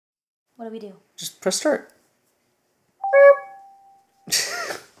What do we do? Just press start.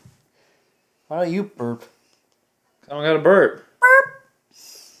 Why don't you burp? I don't got to burp. Burp.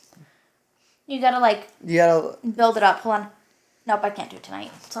 You gotta You gotta build it up. Hold on. Nope, I can't do it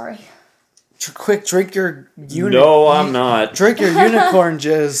tonight. Sorry. quick drink your No, I'm not. Drink your unicorn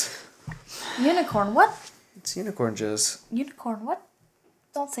jizz. Unicorn, what? It's unicorn jizz. Unicorn, what?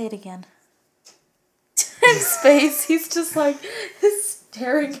 Don't say it again. His face, he's just like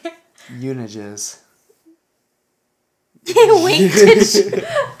staring at Unijizz. He winked at you.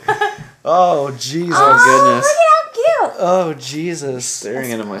 Oh Jesus. Oh, goodness. Look at how cute. Oh Jesus. Staring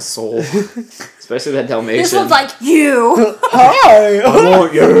into my soul. Especially that Dalmatian. This one's like, you. Hi. I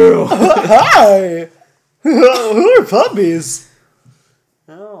want you. Hi. Who are puppies?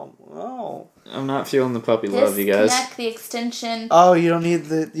 Oh. I'm not feeling the puppy love, you guys. Disconnect the extension. Oh, you don't need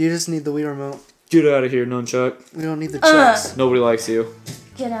you just need the Wii remote. Get out of here, nunchuck. We don't need the chucks. Nobody likes you.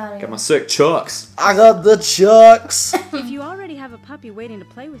 Get out of Got here. my sick chucks. I got the chucks. If you already have a puppy waiting to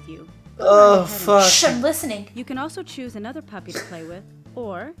play with you, Oh fuck. Shh, I'm listening. you can also choose another puppy to play with,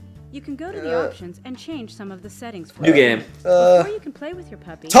 or you can go to the options and change some of the settings for New it. game. Before you can play with your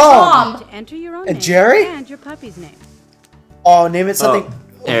puppy, Tom. you need to enter your own And name Jerry? and your puppy's name. Oh, name it something.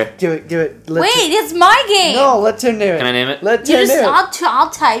 Here. Give it. Wait, it's my game. No, let Tim name it. Can I name it? Let You Tim just, name it. I'll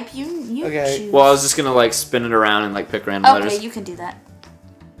type. You Okay. choose. Well, I was just gonna like spin it around and like pick random Okay, letters. you can do that.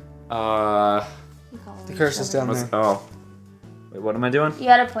 The curse is down there. Oh. Wait, what am I doing? You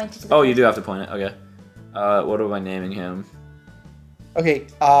gotta point it to the Oh, you do have to point it. Okay. What am I naming him? Okay.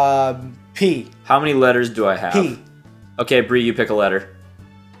 P. How many letters do I have? P. Okay, Bree, you pick a letter.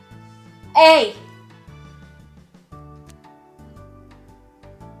 A.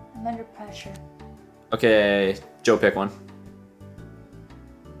 I'm under pressure. Okay, Joe, pick one.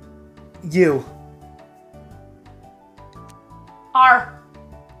 U. R.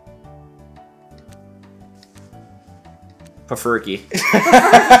 Pafurky.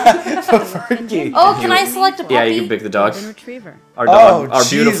 Fergie. Oh, can I select a puppy? Yeah, you can pick the dog. Golden Retriever. Our dog. Oh, our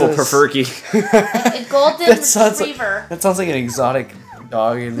beautiful Jesus. Pafurky. A golden That sounds retriever. That sounds like an exotic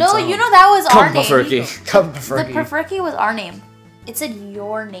dog. In No, its own. you know that was Come, our name. Pafurky. Come The Fergie. Pafurky was our name. It said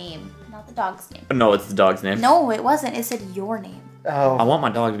your name, not the dog's name. No, it's the dog's name. No, it wasn't. It said your name. I Oh. want my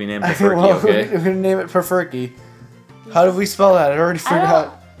dog to be named Well, Pafurky, okay? We're gonna name it Fergie. How did we spell that? I already I figured don't.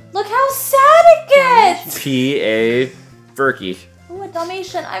 out. Look how sad it gets. P-A-Furky. Ooh, a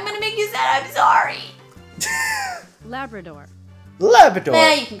Dalmatian. I'm gonna make you sad. I'm sorry. Labrador. Labrador.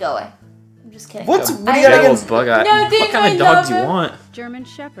 Nah, you can go away. I'm just kidding. What do you I- got Big against? old bug eye. Nothing, What kind I of dog do you love it. want? German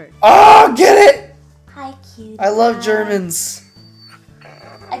Shepherd. Oh, get it! Hi, cute. I love guy. Germans.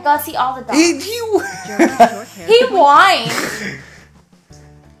 I gotta see all the dogs. He German short-haired. He whines.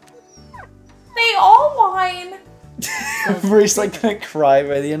 They all whine. Bree's like gonna cry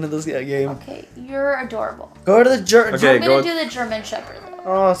by the end of this game. Okay, you're adorable. Go to the German. Okay. I'm go- gonna do the German Shepherd though.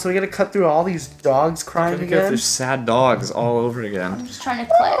 Oh, so we gotta cut through all these dogs crying Gotta go again? through sad dogs all over again. I'm just trying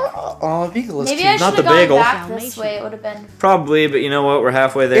to click. Oh, Beagle's Maybe cute. I should Not have the gone bagel. back this Dalmatian. way. It would have been. Probably, but you know what? We're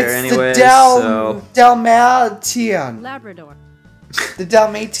halfway there It's anyway, the so... Dalmatian. Labrador. The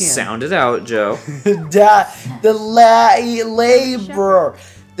Dalmatian. Sound it out, Joe. The laborer.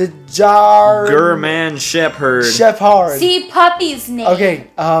 The jar. German Shepherd. Shepherd. See puppy's name. Okay,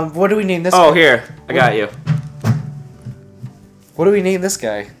 what do we name this Oh, guy? here. I got you. What do we name this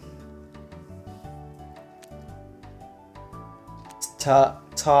guy?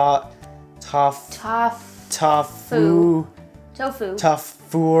 Tofu. Tofu.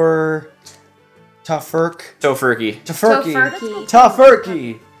 Tofurk. Tofurky. Tofurky. Tofurky.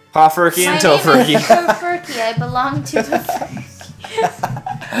 Tofurky. Pafurky My and name Tofurky. is Tofurky. I belong to Tofurky.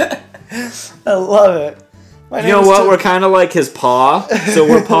 I love it. My You name know is what? We're kind of like his paw, so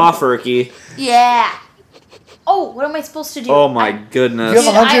we're Pafurky. Yeah. Oh, what am I supposed to do? Oh my goodness.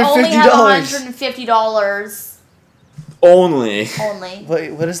 You have Dude, I only have $150. $150 Only. only.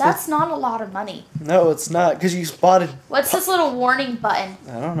 Wait, what is That's not a lot of money. that? No, it's not, because you spotted. What's this little warning button?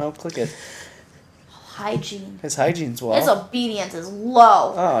 I don't know, click it. Hygiene. His hygiene's well. His obedience is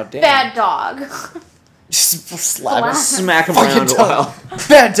low. Oh, damn. Bad dog. Just slap him. Blast. Smack him Fucking around a while.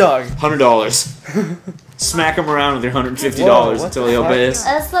 Bad dog. $100. Smack him around with your $150 Whoa, what until the he fuck? obeys.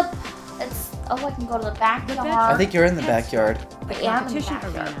 That's the. It's. Oh, I can go to the backyard. I think you're in the backyard. But yeah, I'm in the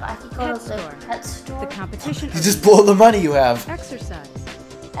competition backyard. arena, But I could go pet to the store. pet store. The competition. You just blow the money you have. Exercise.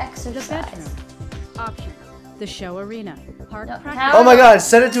 The Exercise. bedroom. Option. The show arena. Park No, practice. how- Oh my god,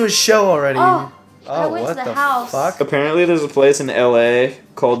 send it to a show already. Oh, I Oh, went to what the house. fuck? Apparently there's a place in LA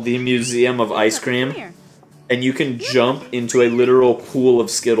called the Museum of Ice Come Cream, here. and you can jump into a literal pool of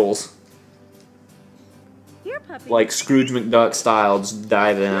Skittles. Here, puppy. like Scrooge McDuck style, just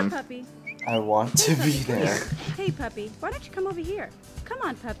dive Here, in. puppy. I want to be there. Hey, puppy. Why don't you come over here? Come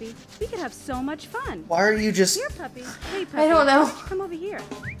on, puppy. We could have so much fun. Why are you just... Here, puppy. Hey, puppy. I don't know. Why don't you come over here?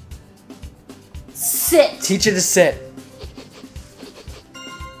 Sit. Teach it to sit.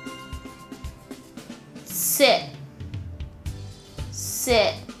 Sit.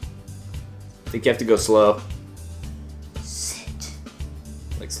 Sit. I think you have to go slow, Sit.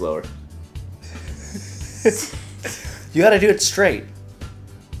 like slower. You gotta do it straight.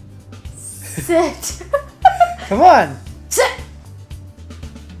 Sit. Come on. Sit.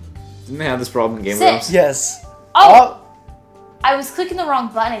 Didn't they have this problem in Game Sit. Rooms? Yes. Oh! I was clicking the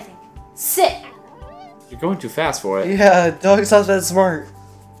wrong button, I think. Sit. You're going too fast for it. Yeah, dog's not that smart.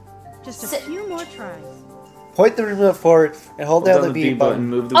 Just a Sit. few more tries. Point the remote forward and hold down the B button.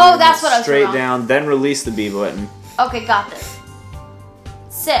 move the Oh, Wii that's remote what I was straight wrong. down, then release the B button. Okay, got this.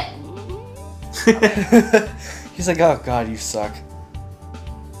 Sit. He's like, oh god, you suck.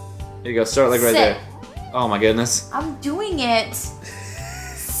 There you go, start like right Sit. there. Oh my goodness. I'm doing it.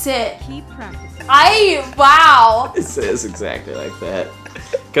 Sit. Keep practicing. Wow. It says exactly like that.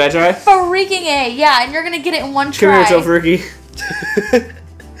 Can I try? Freaking A. Yeah, and you're gonna get it in one Come try. here, Tofurky.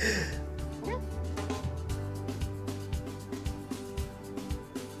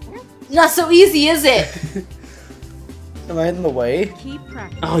 Not so easy, is it? Am I in the way? Keep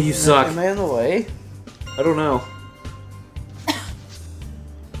practicing. Oh, you suck. Am I in the way? I don't know.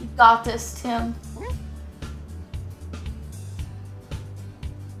 You got this, Tim.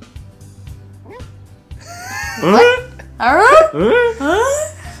 Huh? Alright?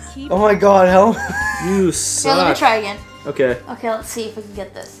 Huh? Keep Oh my god, how? You Okay, let me suck. try again. Okay. Okay, let's see if we can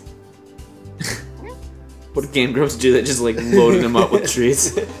get this. What did Game Grumps do that just like loaded him up with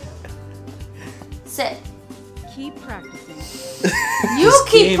treats? Sit. keep practicing. You This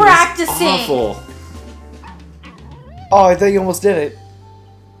keep game is practicing. awful. Oh, I thought you almost did it.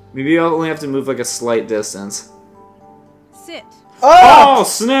 Maybe I'll only have to move like a slight distance. Sit. Oh! Oh,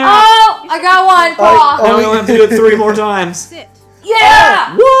 snap! Oh, I got one. Paw. Oh, Now we only have to do it 3 more times. Sit.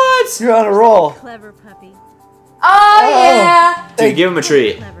 Yeah. What? You're on a roll. Clever puppy. Oh yeah. Dude, give him a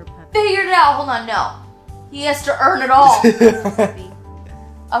treat. Clever puppy. Figured it out. Hold on, no. He has to earn it all. Puppy.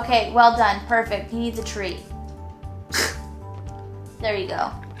 Okay, well done. Perfect. He needs a treat. There you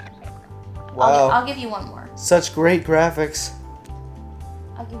go. Wow. I'll give you one more. Such great graphics.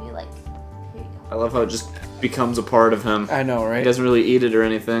 I'll give you like. Here you I love how it just becomes a part of him. I know, He right? doesn't really eat it or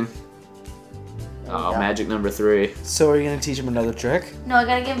anything. There you Oh, go. magic number 3. So are you gonna teach him another trick? No, I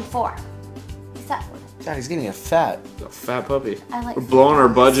gotta give him 4. What's that for? God, he's getting a fat. A fat puppy. I like. We're blowing our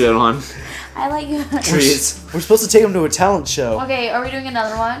budget on I like. treats. We're supposed to take him to a talent show. Okay, are we doing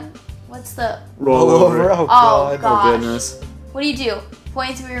another one? What's the? Roll over. Oh, Oh, God. God. Oh, goodness. What do you do?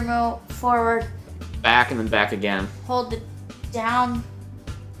 Point to your remote, forward, Back and then back again. hold it down.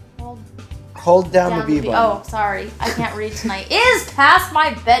 Hold Hold down, down the B button. Oh, sorry. I can't read tonight. It is past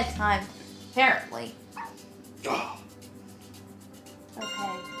my bedtime, apparently.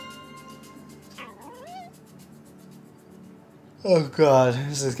 Okay. Oh god,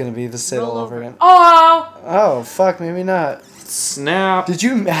 this is gonna be the sit all over again. Oh! Oh fuck, maybe not. Snap. Did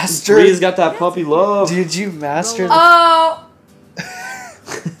you master? Bree's got that puppy love. Did you master? The... Oh!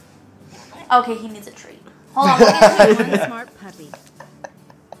 Okay, he needs a treat. Hold on, we'll get to One it. smart puppy.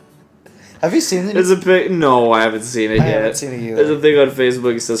 Have you seen it? There's a pic. No, I haven't seen it I yet. haven't seen it either. There's a thing on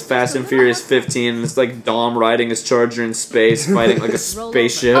Facebook. It says Fast and Furious 15, and it's like Dom riding his Charger in space, fighting like a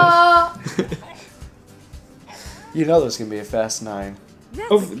spaceship. You know there's gonna be a Fast 9.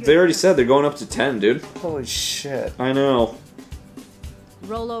 That's Oh, a good they already puppy. said they're going up to 10, dude. Holy shit. I know.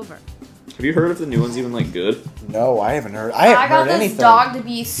 Roll over. Have you heard if the new one's even like good? No, I haven't heard. I I haven't got heard this anything. dog to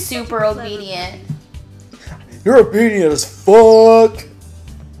be super obedient. You're obedient as fuck.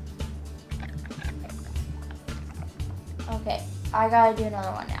 Okay, I gotta do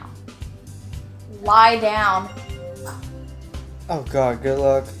another one now. Lie down. Oh god, good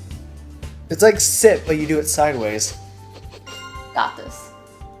luck. It's like sit, but you do it sideways. Got this.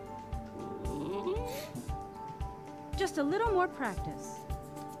 Just a little more practice.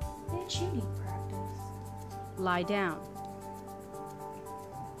 Bitch, you need practice. Lie down.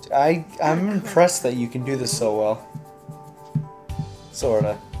 I'm impressed that you can do this so well.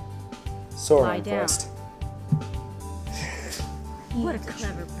 Sorta. Sorta Lie down. impressed. He What a needs treat.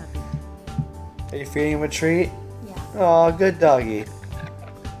 clever puppy. Are you feeding him a treat? Yeah. Oh, good doggy.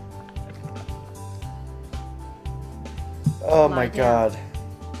 Oh Lie my down. god.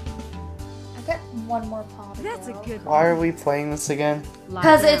 I got one more paw to That's a go. good Why one. are we playing this again? Lie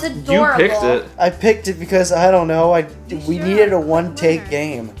Because down. it's adorable. You picked it. I picked it because I don't know. We sure? needed a Good one-take winner.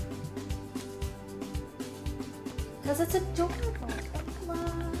 game. it's a dog.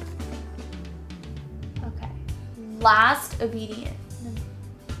 Okay. Last obedient.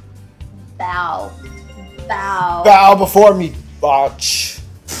 Bow. Bow. Bow before me, botch.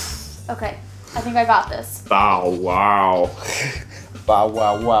 Okay. I think I got this. Bow wow. Bow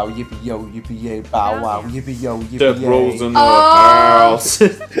wow wow, yippee yo, yippee yay, bow wow, yippee yo, yippee Death yay. rolls in the Oh. house.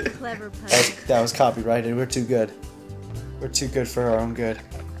 Clever puppy. That was copyrighted. We're too good. We're too good for our own good.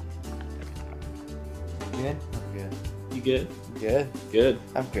 You good? I'm good. You good? Good. Good.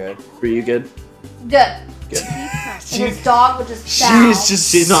 I'm good. Were you good? Good. Good. And his dog would just bow.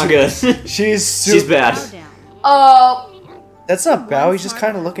 She's not good. She's She's bad. Bow down. Oh. That's not bow. He's just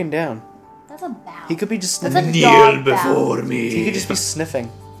kind of looking down. That's a bow. He could be just That's a sniffing. dog bow. me. He could just be sniffing.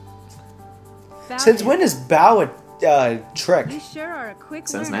 Bow Since down. when is bow a trick? You sure are a quick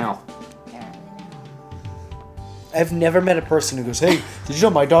Since learner. now. I've never met a person who goes, "Hey, did you know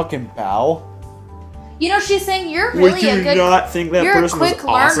my dog can bow?" You know, she's saying you're really Would you a good. not think that You're a person was quick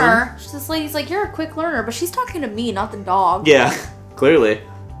awesome? learner. This lady's like, you're a quick learner, but she's talking to me, not the dog. Yeah, clearly.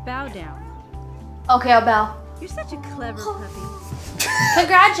 Bow down. Okay, I'll bow. You're such a clever puppy.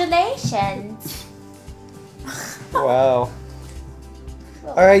 Congratulations. Wow.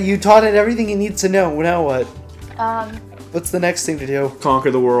 All right, you taught it everything you need to know. Now what? What's the next thing to do? Conquer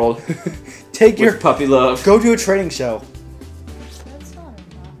the world Take your with puppy love. go to a training show. That's not enough.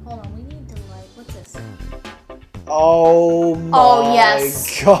 Hold on, we need to like, what's this? Oh my Oh,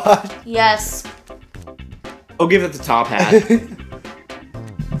 yes. god. Yes. I'll give it the top hat.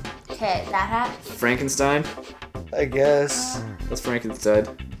 Okay, that hat. Frankenstein? I guess. That's Frankenstein.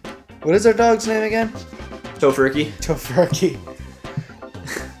 What is our dog's name again? Tofurkey? Tofurkey.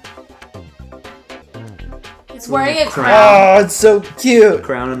 It's wearing a crown. Oh, it's so cute.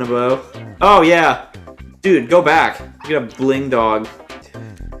 Crown and a bow. Oh, yeah. Dude, go back. You got a bling dog.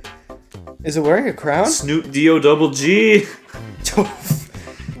 Is it wearing a crown? Snoop D-O double G.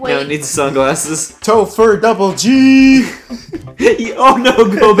 Wait. Now it needs sunglasses. Tofur double G. Oh no,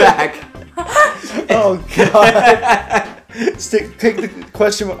 go back. Oh god. Pick the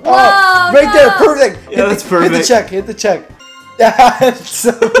question mark. Whoa, Oh, right there, no. perfect. Yeah, that's Hit the perfect. check. Hit the check. That's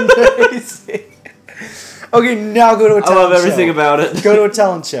so amazing. Okay, now go to a I talent love everything show. about it. Go to a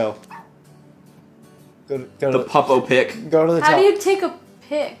talent show. Go to The puppo pick. go to the How do talent. you take a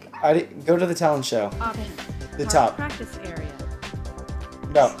pic? Go to the talent show. Option. The Park top. Practice area.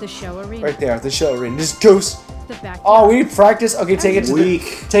 No, The show arena. right there. The show arena. Just goes. The backyard. Oh, we need practice. Okay, take it to Weak.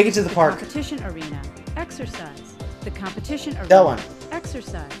 the take it to the park. Competition arena. Exercise. The competition arena. That one.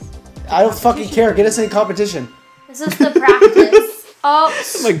 Exercise. I don't fucking care. Get us in competition. This is the practice. Oh,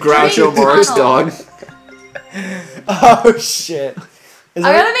 My Groucho straight Marx tunnel. dog. Oh shit. Is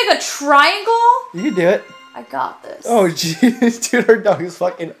I that- gotta make a triangle? You can do it. I got this. Oh jeez, dude, our dog is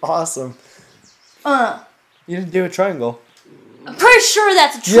fucking awesome. You didn't do a triangle. I'm pretty sure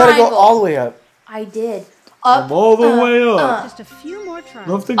that's a You gotta triangle. go all the way up. I did. Up. I'm all the way up. Just a few more tries.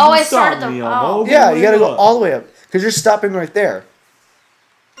 Nothing Oh, can I stop started the- me. oh. I'm all the Yeah, way you gotta go up. all the way up. Because you're stopping right there.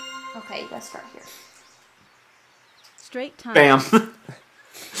 Okay, you gotta start here. Straight time. Bam.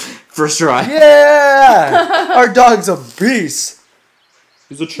 First try. Yeah! Our dog's a beast.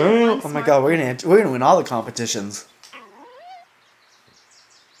 He's a champ. Oh my god, we're gonna win all the competitions.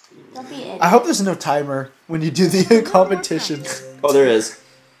 Don't be an I hope there's no timer when you do the competitions. Oh, there is.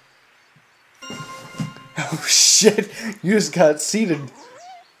 Oh shit, you just got seated.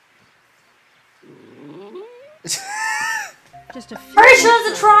 Just a few Pretty more sure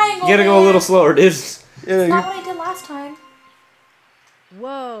it's a triangle. You gotta go a man. little slower, dude. Yeah, That's not you- what I did last time.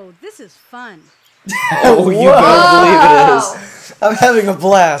 Whoa, this is fun. Oh, you better believe it is. I'm having a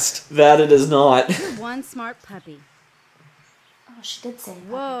blast. That it is not. You're one smart puppy. Oh, she did say that.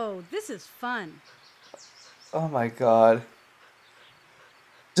 Whoa, this is fun. Oh my god.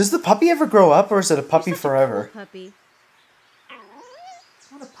 Does the puppy ever grow up or is it a puppy You're such a forever? cool puppy.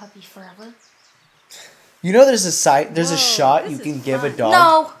 Not a puppy forever. You know there's a site, there's a Whoa, shot this you is can give a fun. dog.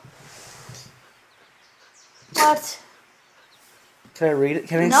 No. What? Can I read it?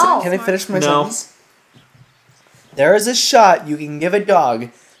 Can I No. can I finish my No. sentence? There is a shot you can give a dog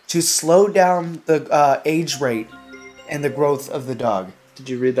to slow down the age rate and the growth of the dog. Did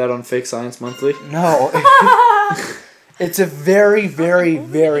you read that on Fake Science Monthly? No. It's a very, very,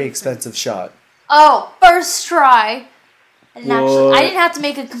 very expensive shot. Oh, first try. And actually, What? I didn't have to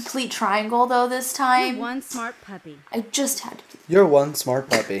make a complete triangle though this You're time. one smart puppy. I just had to. You're one smart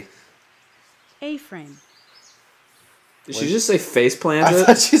puppy. A-frame. Did she just say face plant I it?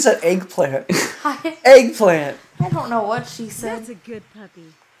 thought she said eggplant. I Eggplant. don't know what she said. That's a good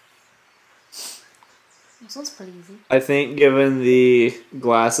puppy. This one's pretty easy. I think given the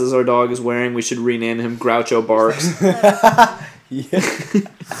glasses our dog is wearing, we should rename him Groucho Barks. Yeah.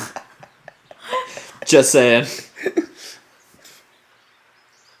 Just saying.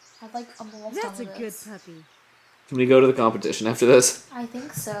 I'd like almost That's a done with good this. puppy. Can we go to the competition after this? I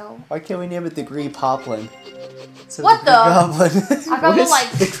think so. Why can't we name it the Green Poplin? Instead of What Green Goblin. I got the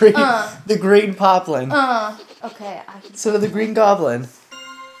like, the Green Poplin. okay, I can. Instead of the Green Goblin.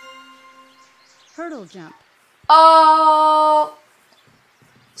 Hurdle jump. Oh,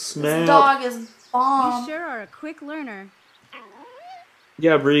 this Snap. dog is You bomb. sure are a quick learner.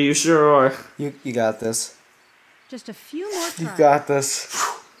 Yeah, Bree, you sure are. You got this. Just a few more You tries. got this.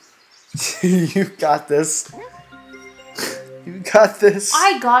 You got this. You got this.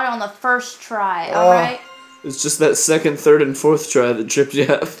 I got it on the first try. All right. It's just that second, third, and fourth try that tripped you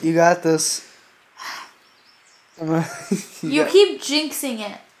up. You got this. You keep jinxing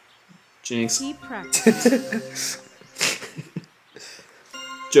it. Jinx. Keep practicing.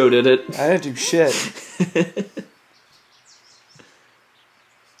 Joe did it. I didn't do shit.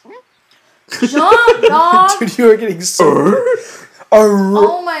 Jump, dog. Dude, you are getting so.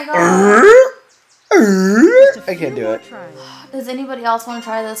 Oh my god. I can't do it. Tries. Does anybody else want to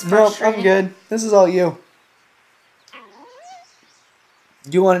try this? Nope, I'm Frustrating. good. This is all you.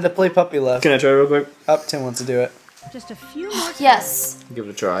 You wanted to play Puppy Love. Can I try real quick? Up, Tim wants to do it. Just a few more tries. Yes. Give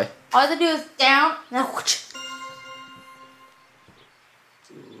it a try. All you have to do is down. Then whoosh.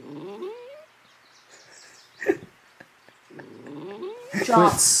 Quit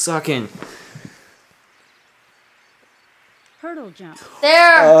Jump. sucking. Hurdle jump.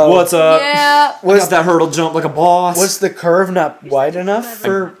 There. What's up? Yeah. What's that hurdle jump like a boss? Was the curve not wide enough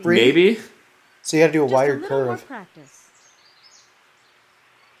for Bree? Maybe? So you had to do a Just wider a little more curve. practice.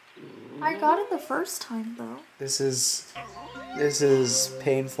 I got it the first time though. This is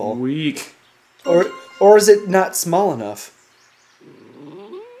painful. Weak. Or is it not small enough?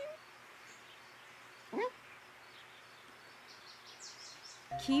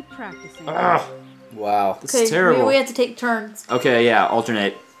 Keep practicing. Ah, Wow. this is Okay, terrible. we have to take turns. Okay, yeah,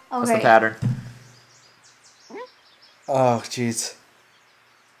 alternate. That's the Okay. pattern. Oh, jeez.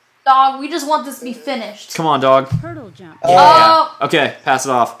 Dog, we just want this to be finished. Come on, dog. Hurdle jump. Oh, Okay, pass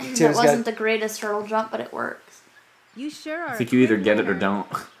it off. that Tim's wasn't got- the greatest hurdle jump, but it works. You sure are. I think a you either quick get it or learner. don't.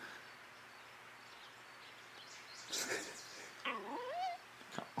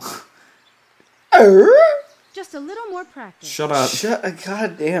 Just a little more practice. Shut up.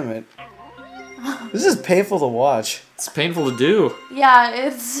 God damn it. This is painful to watch. It's painful to do. Yeah,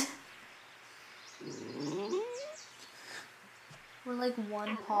 it's. We're like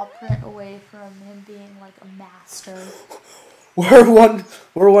one paw print away from him being like a master. We're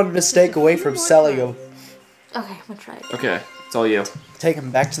one mistake away from selling him. Okay, I'm gonna try it. Okay, it's all you. Take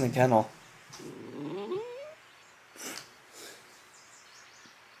him back to the kennel.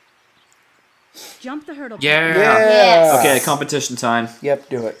 Jump the hurdle. Yeah. Yes. Okay, competition time. Yep,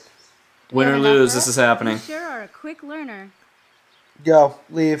 do it. Win or have enough lose, for this it? is You happening. sure are a quick learner. Go.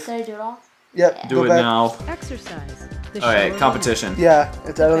 Leave. Did I do it all? Yep. Do go it back. now. Exercise. The Okay, show competition. Yeah.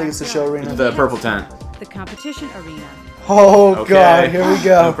 I don't think it's the show arena. The purple tent. arena. The competition arena. Oh, Okay. God. Here we No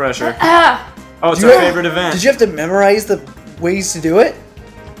go. pressure. Ah! Oh, it's Do our you- favorite event. Did you have to memorize the ways to do it?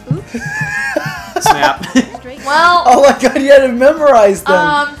 Snap. Straight. Well, Oh, my God. You had to memorize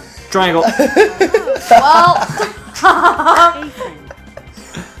them. Triangle. well. Apron.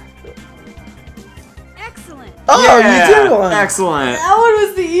 Excellent. Oh, Yeah, you did one. Excellent. That one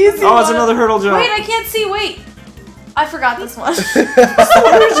was the easy Oh, one. it's another hurdle jump. Wait, I can't see. Wait. I forgot this one. What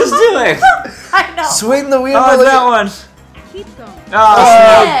are you just doing? I know. Swing the wheel. Oh, it's that one. Keep going.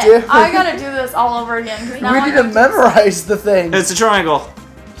 Oh, Shit. damn it. I gotta do this all over again. 'cause now We I need to have memorize the thing. it's a triangle.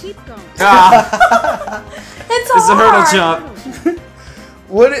 Keep going. Ah, It's it's a hurdle hard. jump. Hurdle jump.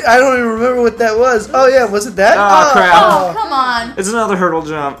 What? I don't even remember what that was. Oh, yeah. Was it that? Oh, crap. Oh, come on. It's another hurdle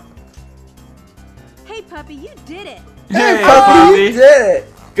jump. Hey, puppy, you did it. Hey, Puppy, you puppy. did it.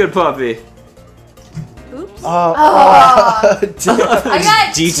 Good puppy. Oops. Oh, Oh. damn. I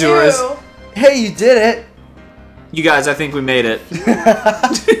got Detours. 2. Hey, you did it. You guys, I think we made it.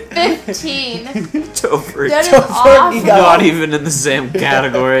 15. Topher. That is Don't forget you awful. got- Not even in the same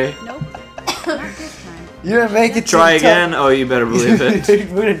category. Nope. Not this time. You didn't make it. Try to the top. again. Oh, you better believe it.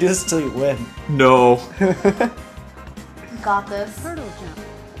 We're gonna do this until you win. No. Got this. Hurdle jump.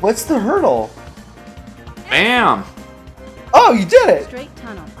 What's the hurdle? Bam. Oh, you did it. Straight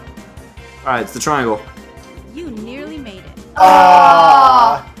tunnel. All right, it's the triangle. You nearly made it.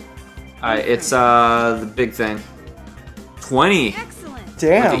 Ah, All right, it's the big thing. 20. Excellent.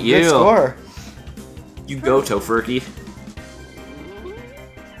 damn. Look at you. Good score. You go, Tofurkey.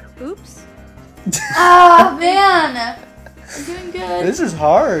 Oops. Ah, man. I'm doing good. This is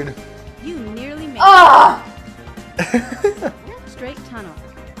hard. You nearly made Ah! it. Straight tunnel.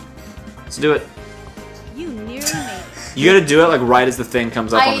 Let's do it. You nearly made it. You gotta do it like right as the thing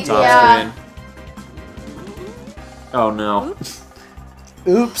comes up on the top yeah. screen. Oh no. Oops.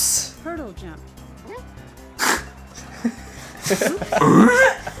 Oops. Hurdle jump.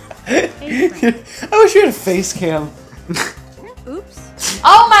 I wish you had a face cam. Oops.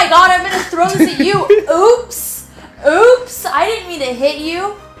 Oh my god, I'm gonna throw this at you. Oops. Oops. I didn't mean to hit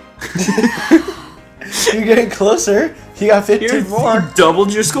you. You're getting closer. You got 15 more. You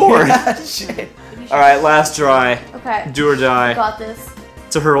doubled your score. Shit. Alright, last try. Okay. Do or die. Got this.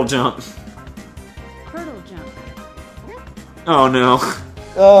 It's a hurdle jump. Hurdle jump. Oh no.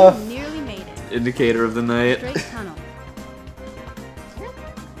 You nearly made it. Indicator of the night. Straight tunnel.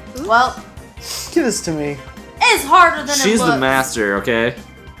 Oops. Well, Give this to me. it's harder than it She's looks. the master, okay?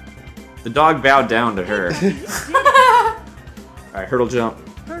 The dog bowed down to her. Alright, hurdle jump.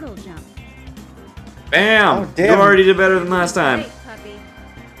 Hurdle jump. Bam! Oh, damn. You already did better than last time. Great puppy.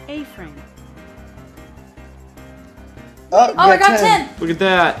 A-frame. Oh, Oh, I got 10. Look at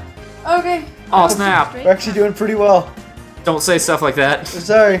that. Okay. Oh, snap. Straight We're actually doing pretty well. Don't say stuff like that. I'm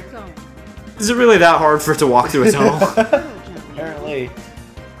sorry. tunnel. Go. Is it really that hard for it to walk through a tunnel? Hurdle jump. Apparently.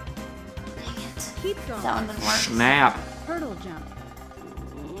 Keep going. That one didn't work. Snap. Hurdle jump.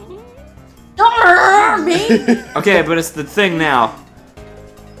 Don't hurt me. Okay, but it's the thing now.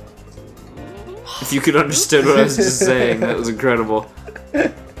 If you could understood what I was just saying, that was incredible.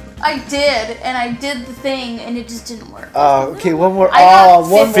 I did, and I did the thing, and it just didn't work. Okay, one more. I got Oh, one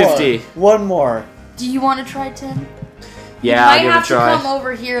more. 50. One more. Do you want to try 10? Yeah, you I'll might give it a have to come try.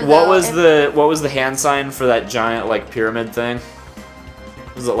 over here. What though, was if- the hand sign for that giant like pyramid thing?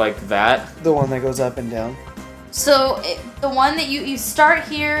 Was it like that? The one that goes up and down. So the one that you start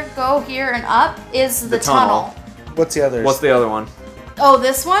here, go here, and up is the tunnel. What's the others? What's the other one? Oh,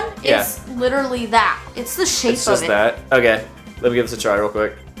 this one? Yeah. It's literally that. It's the shape It's of just it. that. Okay, let me give this a try real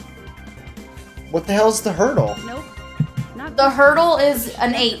quick. What the hell's the hurdle? Nope. Not The this hurdle one. is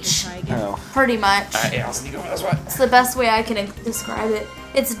an H, Try again. Oh. pretty much. Alright, yeah, I'll sneak over this one. It's the best way I can describe it.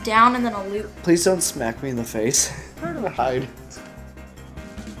 It's down and then a loop. Please don't smack me in the face. Hurdle jump. Hide.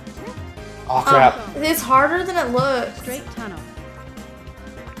 Oh crap. It's harder than it looks. Straight tunnel.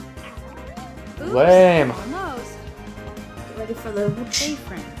 Oops. Lame. Almost. Get ready for the.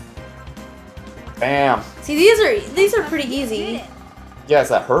 A-frame. Bam. See, these are pretty easy. Yeah, it's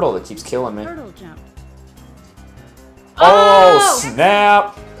that hurdle that keeps killing me. Hurdle jump. Oh,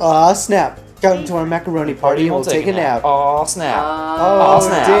 snap. Aw, snap. Come to our macaroni party and we'll take a nap. Oh, snap. Oh,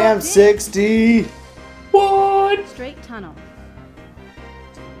 snap. damn, 60. What? Straight tunnel.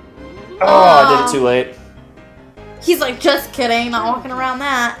 Oh, I did it too late. He's like, just kidding, not walking around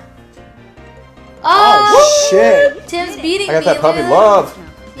that. Oh, shit. Tim's beating I got me. that puppy Luke. love.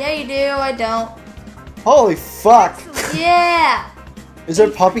 Yeah, you do. I don't. Holy fuck. Yeah. Is our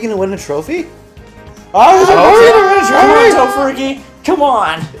puppy gonna win a trophy? Oh, is our puppy gonna win a trophy? Furky, come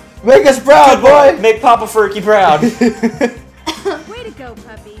on. Make us proud, boy. Make Papa Furky proud. Way to go,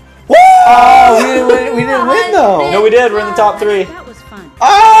 puppy. Woo! Oh, we didn't win though. No, we did. We're in the top 3. That was fun.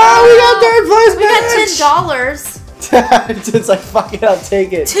 Oh, we got third place, We got $10. It's like, fuck it, I'll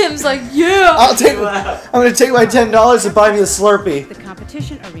take it. Tim's like, yeah. I'm gonna take my $10 and buy me a Slurpee. The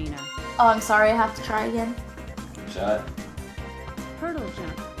competition arena. Oh, I'm sorry. I have to try again. Shut. Hurdle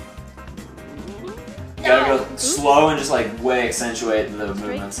jump. You gotta go slow and just like way accentuate the Straight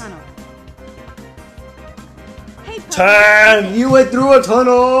movements. tunnel. Hey, puppy. 10! You went through a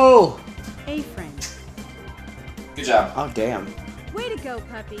tunnel! A-frame. Good job. Oh, damn. Way to go,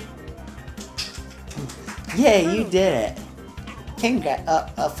 puppy. Yeah, you did it. Congrats.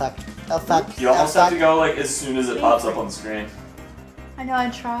 Fuck. You almost have to go like as soon as it pops up on the screen. I know. I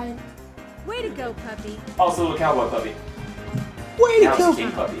tried. Way to go, puppy. Oh, it's a little cowboy puppy. Way to Now go. it's a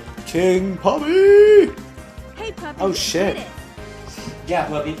king puppy. King Puppy! Hey, puppy. Oh, you shit. did it. Yeah,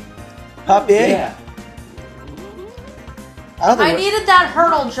 puppy. Puppy? Yeah. I don't think I needed that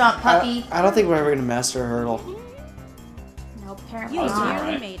hurdle jump, puppy. I don't think we're ever gonna master a hurdle. No, apparently You not. nearly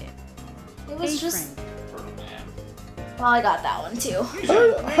alright. made it. It was just. Man. Well, I got that one too.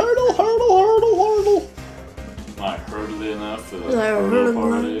 Hurdle. Not hurdly enough for the Yeah, hurdle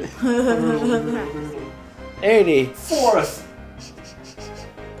party. 80. Fourth.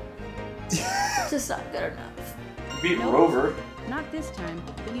 Just not good enough. Beat Nope. Rover. Not this time,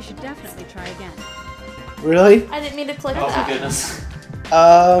 but you should definitely try again. Really? I didn't mean to click Oh, that. my goodness.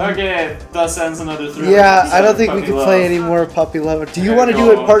 Um, Okay, thus ends another 3. yeah, I don't think we can play any more Puppy Love. Do you There want to you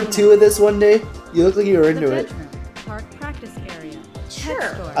do go. a part 2 of this one day? You look like you were The into it. bedroom. Park practice area.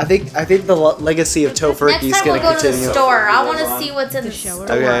 Sure. I think the legacy of Next Tofurky is time we'll gonna go to the continue. store. I want to see what's in the show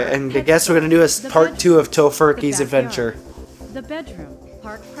store. Okay, and I guess we're gonna do a part 2 of Tofurky's adventure. The bedroom,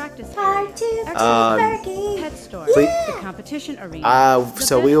 park practice Part area, 2 Um, pet store, Please- the competition arena.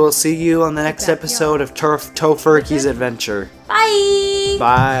 So we will see you on the next episode of Tofurky's adventure. Bye.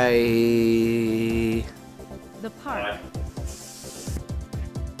 Bye. The park.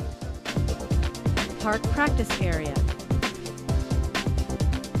 Park practice area.